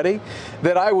exposed already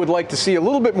that I would like to see a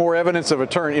little bit more evidence of a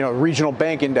turn, regional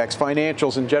bank index,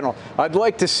 financials in general. I'd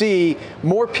like to see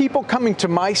more people coming to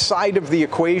my side of the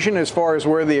equation as far as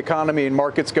where the economy and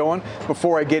market's going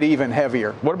before I get even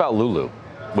heavier. What about Lulu,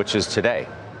 which is today,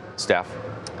 Steph?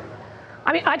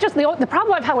 I mean, the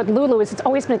problem I've had with Lulu is it's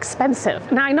always been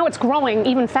expensive. Now I know it's growing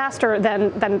even faster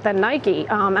than Nike,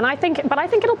 and I think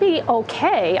it'll be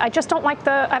okay. I just don't like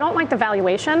the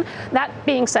valuation. That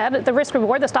being said, the risk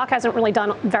reward, the stock hasn't really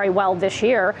done very well this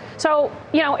year. So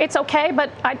it's okay, but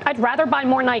I'd rather buy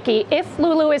more Nike. If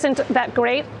Lulu isn't that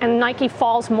great and Nike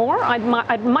falls more,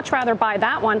 I'd much rather buy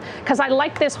that one, because I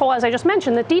like this whole, as I just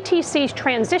mentioned, the DTC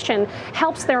transition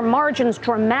helps their margins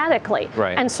dramatically.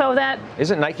 Right. And so that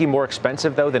isn't Nike more expensive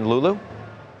though than Lulu?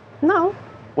 No.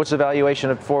 What's the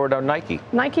valuation forward on Nike?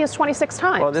 Nike is 26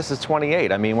 times. Well, this is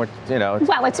 28. I mean,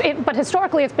 but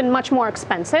historically it's been much more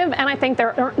expensive, and I think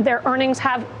their earnings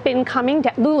have been coming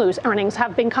down. Lulu's earnings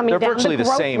have been coming down. They're virtually the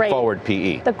same forward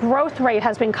PE. The growth rate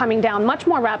has been coming down much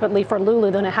more rapidly for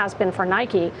Lulu than it has been for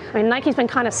Nike. I mean, Nike's been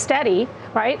kind of steady,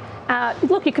 right?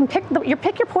 Look, you can pick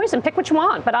your poison, pick what you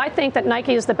want, but I think that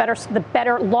Nike is the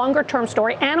better longer-term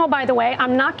story. And oh, by the way,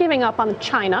 I'm not giving up on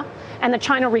China and the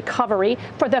China recovery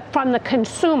from the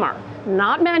consumer,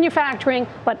 not manufacturing,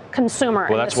 but consumer.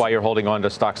 Well, that's why you're holding on to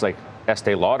stocks like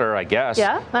Estee Lauder, I guess.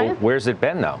 Yeah. Well, where's it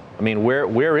been, though? I mean,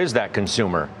 where is that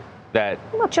consumer?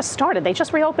 Well, it just started. They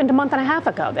just reopened a month and a half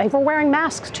ago. They were wearing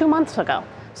masks 2 months ago.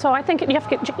 So I think you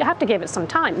have to give it some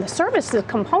time. The services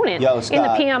component in the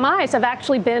PMIs have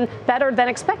actually been better than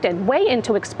expected, way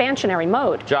into expansionary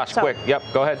mode. Josh, quick. Yep,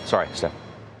 go ahead. Sorry, Steph.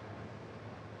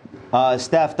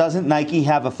 Steph, doesn't Nike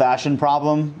have a fashion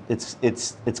problem? It's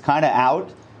kind of out.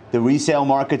 The resale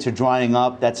markets are drying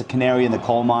up. That's a canary in the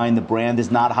coal mine. The brand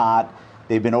is not hot.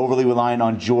 They've been overly reliant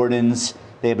on Jordans.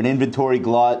 They have an inventory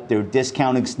glut. They're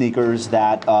discounting sneakers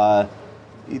that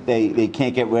they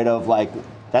can't get rid of. Like,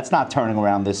 that's not turning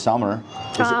around this summer.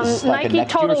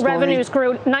 Nike's total revenues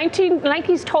grew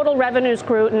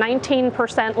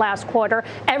 19% last quarter.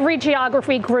 Every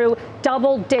geography grew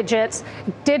double digits.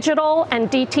 Digital and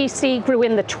DTC grew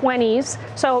in the 20s.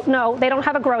 So, no, they don't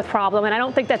have a growth problem, and I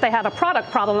don't think that they have a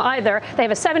product problem either. They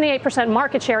have a 78%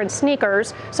 market share in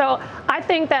sneakers. So I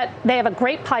think that they have a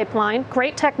great pipeline,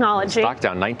 great technology. Stock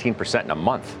down 19% in a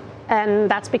month. And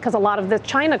that's because a lot of the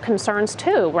China concerns,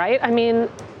 too, right? I mean,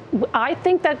 I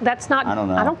think that's not. I don't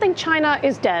know. I don't think China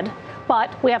is dead,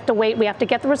 but we have to wait. We have to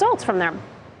get the results from them.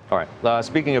 All right.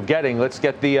 Speaking of getting, let's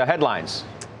get the headlines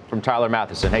from Tyler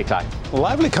Matheson. Hey, Ty.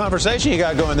 Lively conversation you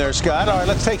got going there, Scott. All right,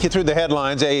 let's take you through the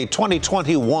headlines. A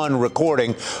 2021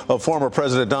 recording of former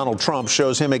President Donald Trump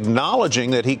shows him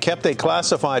acknowledging that he kept a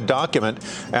classified document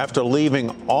after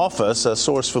leaving office. A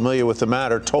source familiar with the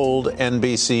matter told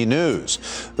NBC News.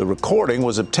 The recording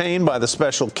was obtained by the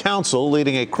special counsel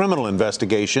leading a criminal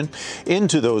investigation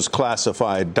into those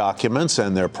classified documents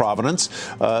and their provenance.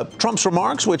 Trump's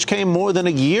remarks, which came more than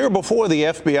a year before the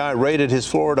FBI raided his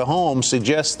Florida home,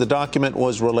 suggest the document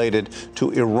was related to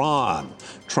Iran.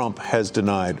 Trump has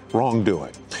denied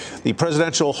wrongdoing. The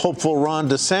presidential hopeful Ron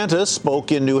DeSantis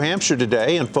spoke in New Hampshire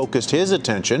today and focused his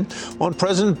attention on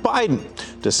President Biden.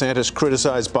 DeSantis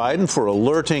criticized Biden for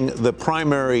altering the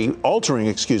primary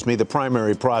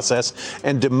process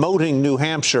and demoting New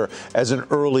Hampshire as an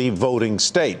early voting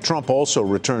state. Trump also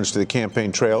returns to the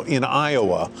campaign trail in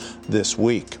Iowa this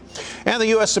week. And the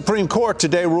U.S. Supreme Court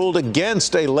today ruled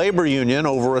against a labor union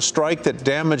over a strike that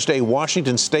damaged a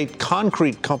Washington state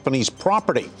concrete company's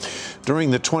property.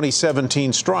 During the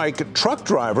 2017 strike, truck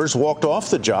drivers walked off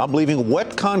the job, leaving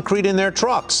wet concrete in their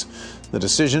trucks. The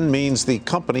decision means the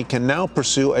company can now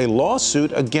pursue a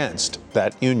lawsuit against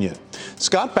that union.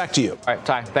 Scott, back to you. All right,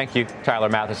 Ty, thank you, Tyler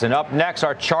Matheson. Up next,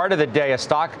 our chart of the day. A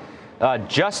stock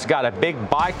just got a big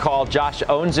buy call. Josh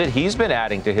owns it. He's been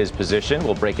adding to his position.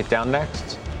 We'll break it down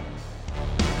next.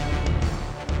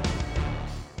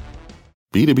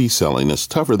 B2B selling is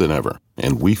tougher than ever,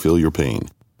 and we feel your pain.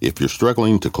 If you're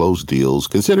struggling to close deals,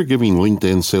 consider giving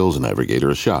LinkedIn Sales Navigator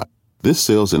a shot. This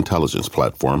sales intelligence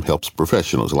platform helps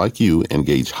professionals like you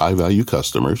engage high-value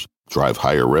customers, drive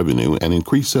higher revenue, and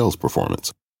increase sales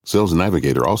performance. Sales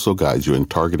Navigator also guides you in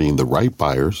targeting the right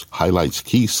buyers, highlights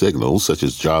key signals such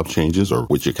as job changes or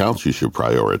which accounts you should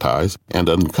prioritize, and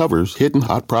uncovers hidden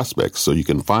hot prospects so you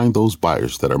can find those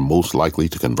buyers that are most likely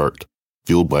to convert.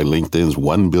 Fueled by LinkedIn's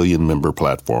 1 billion member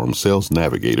platform, Sales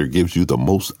Navigator gives you the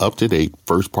most up-to-date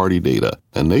first-party data,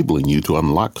 enabling you to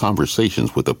unlock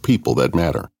conversations with the people that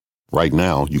matter. Right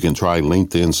now, you can try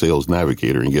LinkedIn Sales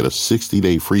Navigator and get a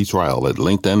 60-day free trial at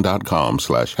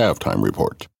linkedin.com/halftime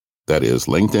report. That is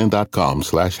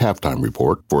linkedin.com/halftime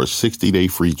report for a 60-day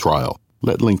free trial.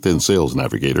 Let LinkedIn Sales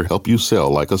Navigator help you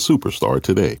sell like a superstar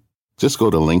today. Just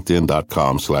go to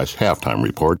linkedin.com/halftime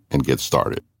report and get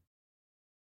started.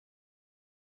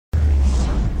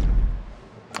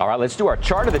 All right, let's do our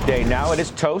chart of the day now. It is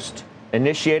Toast,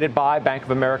 initiated by Bank of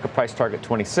America, price target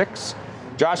 26.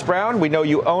 Josh Brown, we know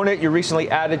you own it. You recently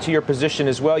added to your position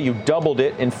as well. You doubled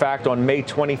it, in fact, on May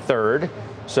 23rd,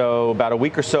 so about a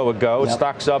week or so ago. Yep.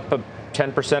 Stock's up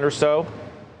 10% or so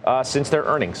since their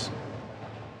earnings.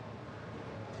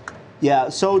 Yeah,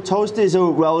 so Toast is a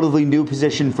relatively new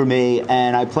position for me,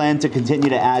 and I plan to continue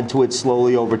to add to it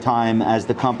slowly over time as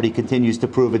the company continues to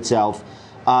prove itself.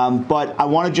 But I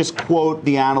want to just quote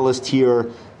the analyst here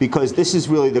because this is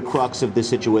really the crux of the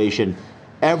situation.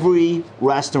 Every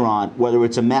restaurant, whether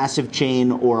it's a massive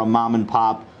chain or a mom and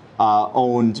pop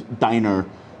owned diner,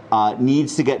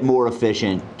 needs to get more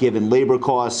efficient given labor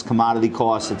costs, commodity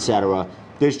costs, etc.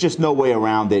 There's just no way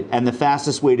around it. And the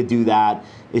fastest way to do that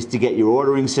is to get your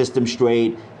ordering system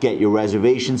straight, get your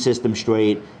reservation system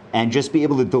straight, and just be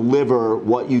able to deliver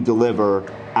what you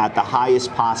deliver at the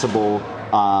highest possible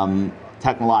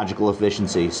technological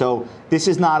efficiency. So this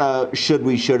is not a should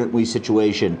we, shouldn't we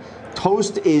situation.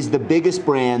 Toast is the biggest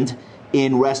brand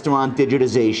in restaurant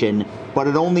digitization, but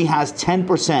it only has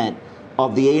 10%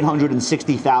 of the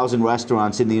 860,000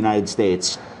 restaurants in the United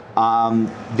States.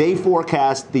 They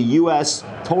forecast the U.S.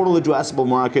 total addressable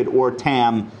market, or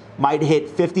TAM, might hit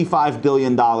 $55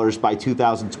 billion by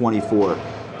 2024.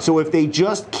 So if they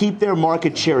just keep their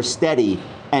market share steady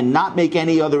and not make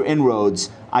any other inroads,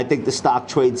 I think the stock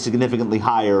trades significantly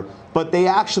higher. But they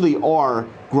actually are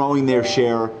growing their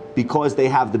share because they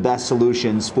have the best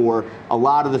solutions for a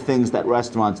lot of the things that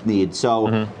restaurants need.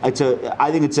 So I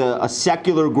think it's a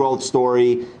secular growth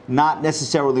story, not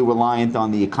necessarily reliant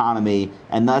on the economy,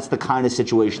 and that's the kind of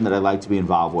situation that I like to be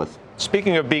involved with.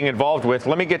 Speaking of being involved with,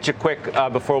 let me get you quick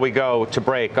before we go to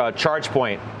break.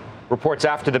 ChargePoint reports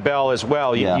after the bell as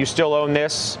well. You still own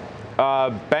this.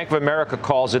 Bank of America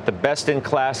calls it the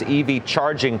best-in-class EV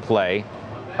charging play.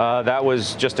 That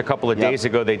was just a couple of days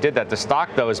ago they did that. The stock,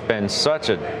 though, has been such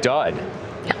a dud.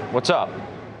 What's up?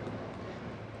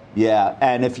 Yeah,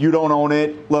 and if you don't own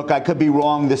it, look, I could be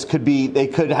wrong. They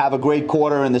could have a great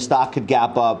quarter and the stock could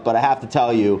gap up, but I have to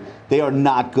tell you, they are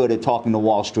not good at talking to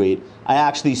Wall Street. I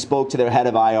actually spoke to their head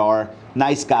of IR,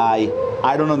 nice guy.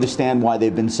 I don't understand why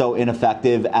they've been so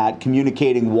ineffective at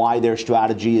communicating why their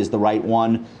strategy is the right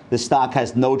one. The stock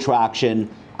has no traction.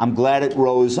 I'm glad it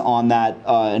rose on that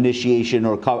initiation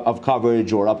of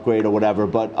coverage or upgrade or whatever,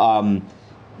 but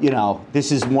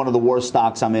this is one of the worst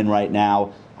stocks I'm in right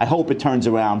now. I hope it turns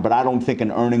around, but I don't think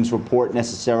an earnings report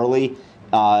necessarily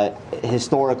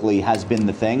historically has been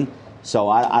the thing. So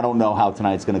I don't know how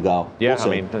tonight's going to go. Yeah, I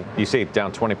mean, you see it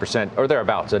down 20% or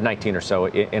thereabouts, 19 or so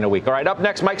in a week. All right, up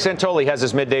next, Mike Santoli has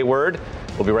his midday word.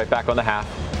 We'll be right back on the half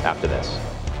after this.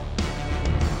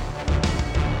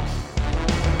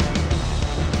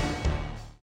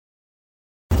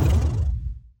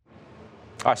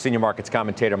 Our senior markets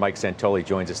commentator, Mike Santoli,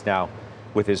 joins us now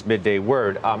with his midday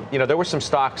word. There were some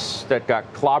stocks that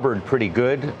got clobbered pretty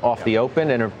good off the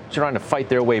open and are trying to fight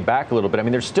their way back a little bit. I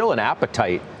mean, there's still an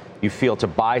appetite, you feel, to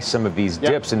buy some of these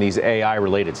dips in these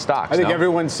AI-related stocks. I think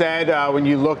everyone said when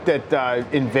you looked at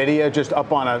NVIDIA just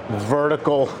up on a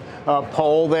vertical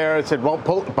poll there, it said, well,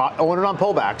 own it on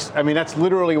pullbacks. I mean, that's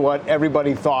literally what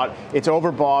everybody thought. It's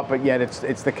overbought, but yet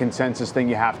it's the consensus thing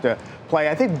you have to play.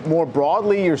 I think more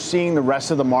broadly, you're seeing the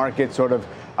rest of the market sort of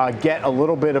get a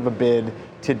little bit of a bid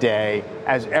today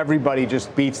as everybody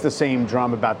just beats the same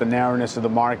drum about the narrowness of the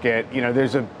market.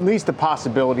 There's at least a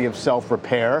possibility of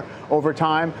self-repair over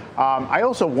time. I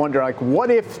also wonder, what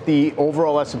if the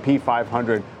overall S&P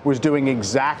 500 was doing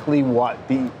exactly what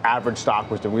the average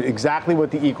stock was doing, exactly what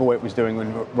the equal weight was doing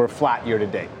when we're flat year to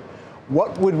date?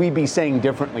 What would we be saying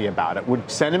differently about it?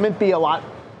 Would sentiment be a lot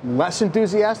less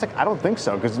enthusiastic? I don't think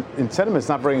so, because sentiment's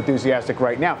not very enthusiastic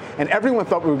right now. And everyone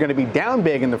thought we were going to be down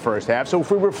big in the first half. So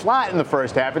if we were flat in the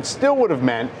first half, it still would have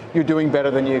meant you're doing better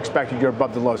than you expected. You're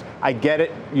above the lows. I get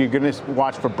it. You're going to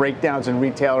watch for breakdowns in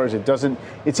retailers. It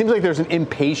seems like there's an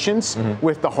impatience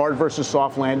with the hard versus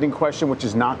soft landing question, which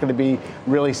is not going to be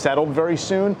really settled very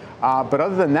soon. But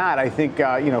other than that, I think,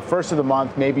 first of the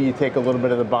month, maybe you take a little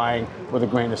bit of the buying with a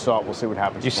grain of salt. We'll see what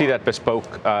happens. You see that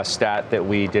bespoke stat that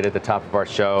we did at the top of our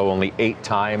show? Only 8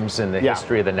 times in the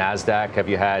history of the NASDAQ have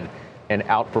you had an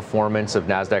outperformance of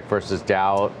NASDAQ versus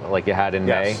Dow like you had in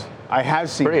May? I have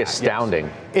seen Pretty that, astounding.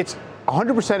 Yes. It's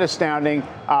 100% astounding.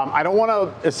 I don't want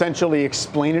to essentially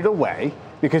explain it away,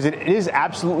 because it is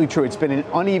absolutely true. It's been an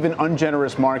uneven,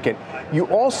 ungenerous market. You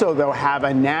also, though, have a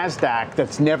NASDAQ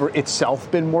that's never itself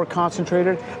been more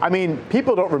concentrated. I mean,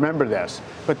 people don't remember this,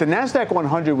 but the NASDAQ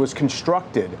 100 was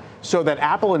constructed so that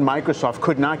Apple and Microsoft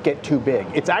could not get too big.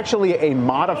 It's actually a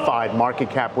modified market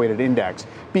cap weighted index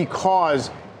because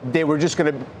they were just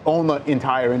going to own the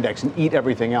entire index and eat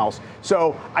everything else.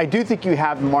 So I do think you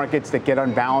have markets that get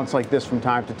unbalanced like this from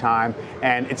time to time,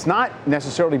 and it's not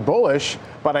necessarily bullish,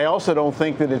 but I also don't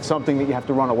think that it's something that you have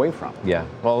to run away from. Yeah.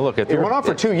 Well, look, it went on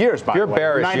for 2 years, by the way. You're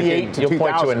bearish. 98 to you'll 2000.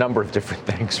 Point to a number of different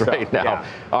things right now. Yeah.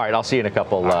 All right, I'll see you in a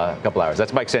couple hours.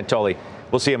 That's Mike Santoli.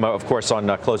 We'll see him, of course, on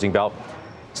Closing Bell.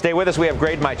 Stay with us. We have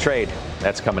Grade My Trade.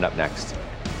 That's coming up next.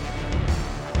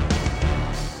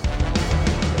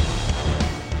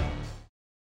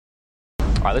 All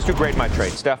right, let's do Grade My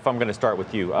Trade. Steph, I'm going to start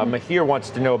with you. Mahir wants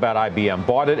to know about IBM.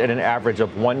 Bought it at an average of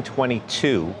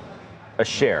 $122 a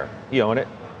share. You own it.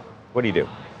 What do you do?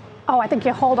 Oh, I think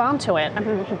you hold on to it. I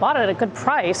mean, you bought it at a good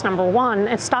price, number one.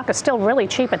 Its stock is still really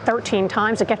cheap at 13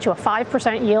 times. It gets you a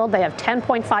 5% yield. They have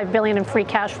 $10.5 billion in free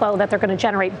cash flow that they're going to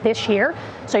generate this year.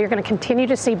 So you're going to continue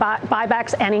to see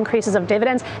buybacks and increases of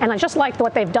dividends. And I just like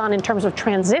what they've done in terms of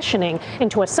transitioning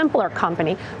into a simpler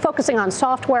company, focusing on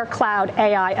software, cloud,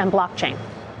 AI, and blockchain.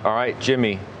 All right,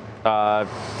 Jimmy,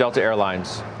 Delta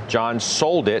Airlines. John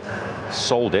sold it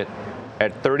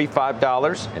at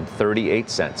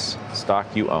 $35.38.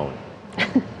 Stock you own.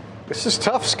 This is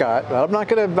tough, Scott. I'm not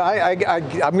going to.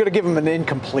 I'm going to give him an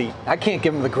incomplete. I can't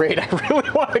give him the grade I really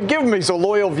want to give him. He's a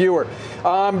loyal viewer.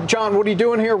 John, what are you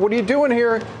doing here? What are you doing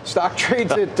here? Stock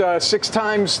trades at 6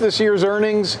 times this year's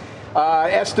earnings.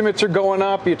 Estimates are going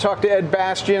up. You talk to Ed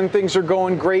Bastian, things are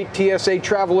going great. TSA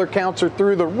traveler counts are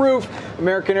through the roof.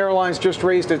 American Airlines just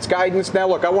raised its guidance. Now,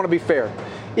 look, I want to be fair.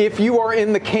 if you are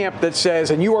in the camp that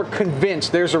says, and you are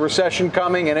convinced there's a recession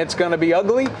coming and it's going to be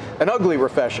ugly, an ugly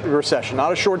recession,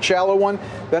 not a short, shallow one,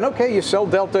 then okay, you sell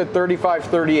Delta at 35,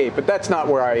 38. But that's not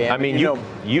where I am. I mean,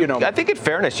 I think in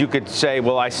fairness, you could say,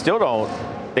 well, I still don't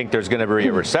think there's going to be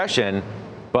a recession,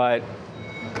 but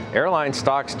airline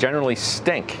stocks generally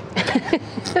stink.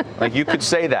 Like, you could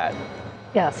say that.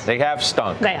 Yes. They have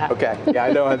stunk. They have. Okay. Yeah,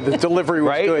 I know. The delivery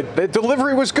was good. The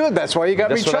delivery was good. That's why you got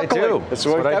me chuckling. That's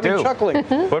why you got me chuckling.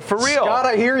 But for real. Scott,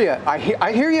 I hear you.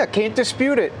 I hear you. Can't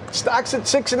dispute it. Stocks at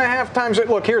 6.5 times.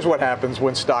 Look, here's what happens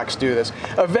when stocks do this.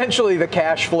 Eventually, the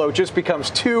cash flow just becomes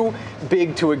too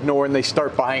big to ignore, and they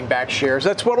start buying back shares.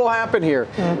 That's what will happen here.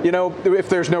 You know, if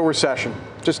there's no recession.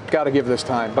 Just got to give this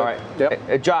time. But, all right.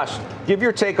 Yep. Josh, give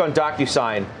your take on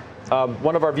DocuSign.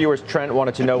 One of our viewers, Trent,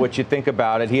 wanted to know what you think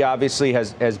about it. He obviously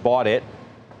has bought it.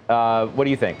 What do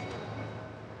you think?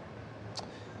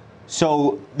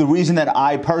 So the reason that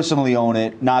I personally own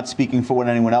it, not speaking for what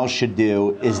anyone else should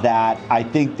do, is that I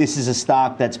think this is a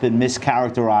stock that's been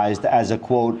mischaracterized as a,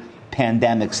 quote,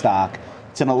 pandemic stock.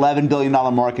 It's an $11 billion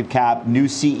market cap. New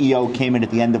CEO came in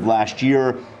at the end of last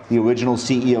year. The original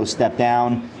CEO stepped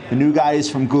down. The new guy is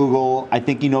from Google. I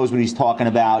think he knows what he's talking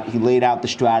about. He laid out the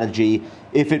strategy.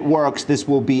 If it works, this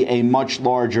will be a much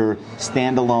larger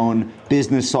standalone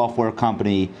business software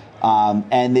company.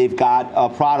 And they've got a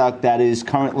product that is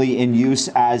currently in use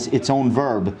as its own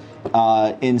verb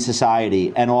in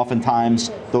society. And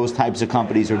oftentimes, those types of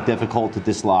companies are difficult to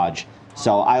dislodge.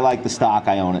 So I like the stock.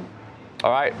 I own it.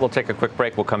 All right, we'll take a quick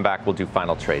break. We'll come back. We'll do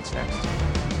final trades next.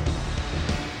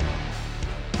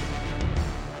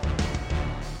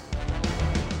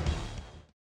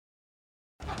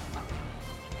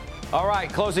 All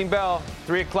right, closing bell,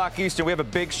 3 o'clock Eastern. We have a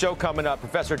big show coming up.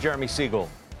 Professor Jeremy Siegel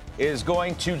is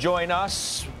going to join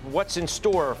us. What's in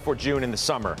store for June in the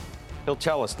summer? He'll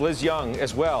tell us. Liz Young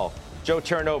as well. Joe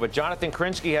Terranova. Jonathan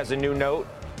Krinsky has a new note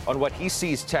on what he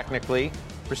sees technically.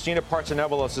 Christina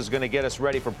Partsenevelos is going to get us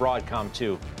ready for Broadcom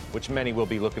 2, which many will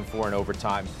be looking for in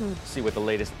overtime. See what the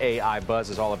latest AI buzz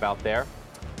is all about there.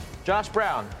 Josh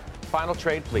Brown, final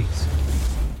trade, please.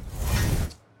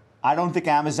 I don't think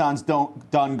Amazon's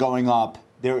done going up.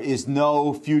 There is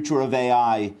no future of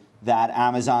AI that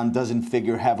Amazon doesn't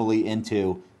figure heavily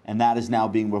into, and that is now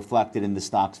being reflected in the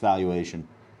stock's valuation.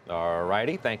 All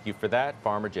righty. Thank you for that.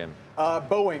 Farmer Jim.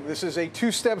 Boeing, this is a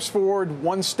 2 steps forward,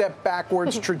 1 step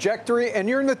backwards trajectory, and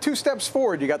you're in the 2 steps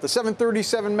forward. You got the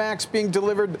 737 MAX being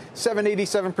delivered,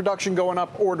 787 production going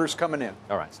up, orders coming in.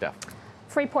 All right, Steph.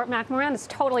 Freeport-McMoran is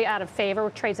totally out of favor,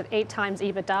 trades at 8 times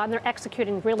EBITDA, and they're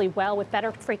executing really well with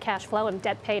better free cash flow and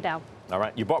debt pay down. All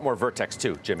right. You bought more Vertex,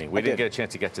 too, Jimmy. We didn't get a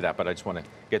chance to get to that, but I just want to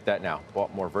get that now.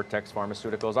 Bought more Vertex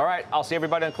Pharmaceuticals. All right. I'll see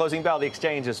everybody on Closing Bell. The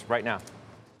exchange is right now.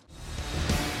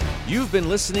 You've been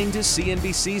listening to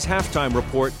CNBC's Halftime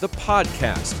Report, the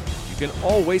podcast. You can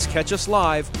always catch us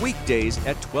live weekdays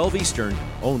at 12 Eastern,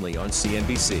 only on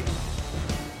CNBC.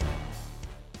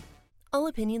 All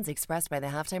opinions expressed by the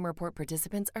Halftime Report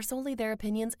participants are solely their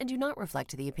opinions and do not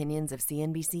reflect the opinions of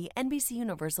CNBC, NBC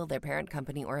Universal, their parent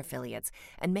company, or affiliates,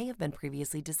 and may have been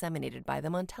previously disseminated by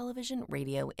them on television,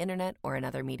 radio, internet, or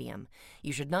another medium.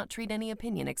 You should not treat any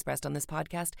opinion expressed on this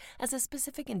podcast as a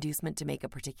specific inducement to make a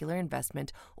particular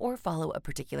investment or follow a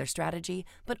particular strategy,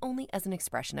 but only as an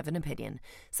expression of an opinion.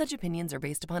 Such opinions are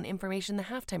based upon information the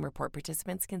Halftime Report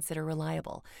participants consider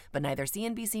reliable, but neither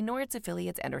CNBC nor its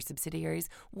affiliates and/or subsidiaries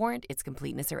warrant its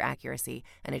completeness or accuracy,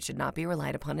 and it should not be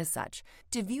relied upon as such.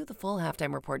 To view the full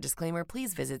Halftime Report disclaimer,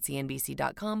 please visit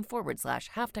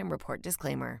cnbc.com/halftime report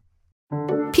disclaimer.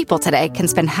 People today can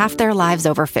spend half their lives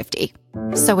over 50.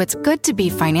 So it's good to be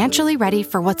financially ready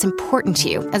for what's important to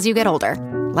you as you get older,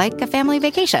 like a family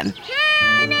vacation.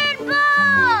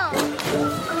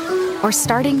 Or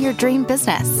starting your dream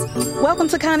business. Welcome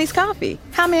to Connie's Coffee.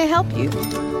 How may I help you?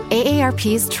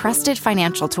 AARP's trusted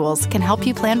financial tools can help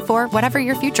you plan for whatever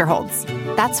your future holds.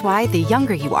 That's why the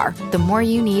younger you are, the more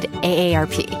you need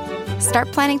AARP.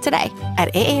 Start planning today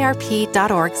at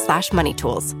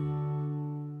aarp.org/moneytools.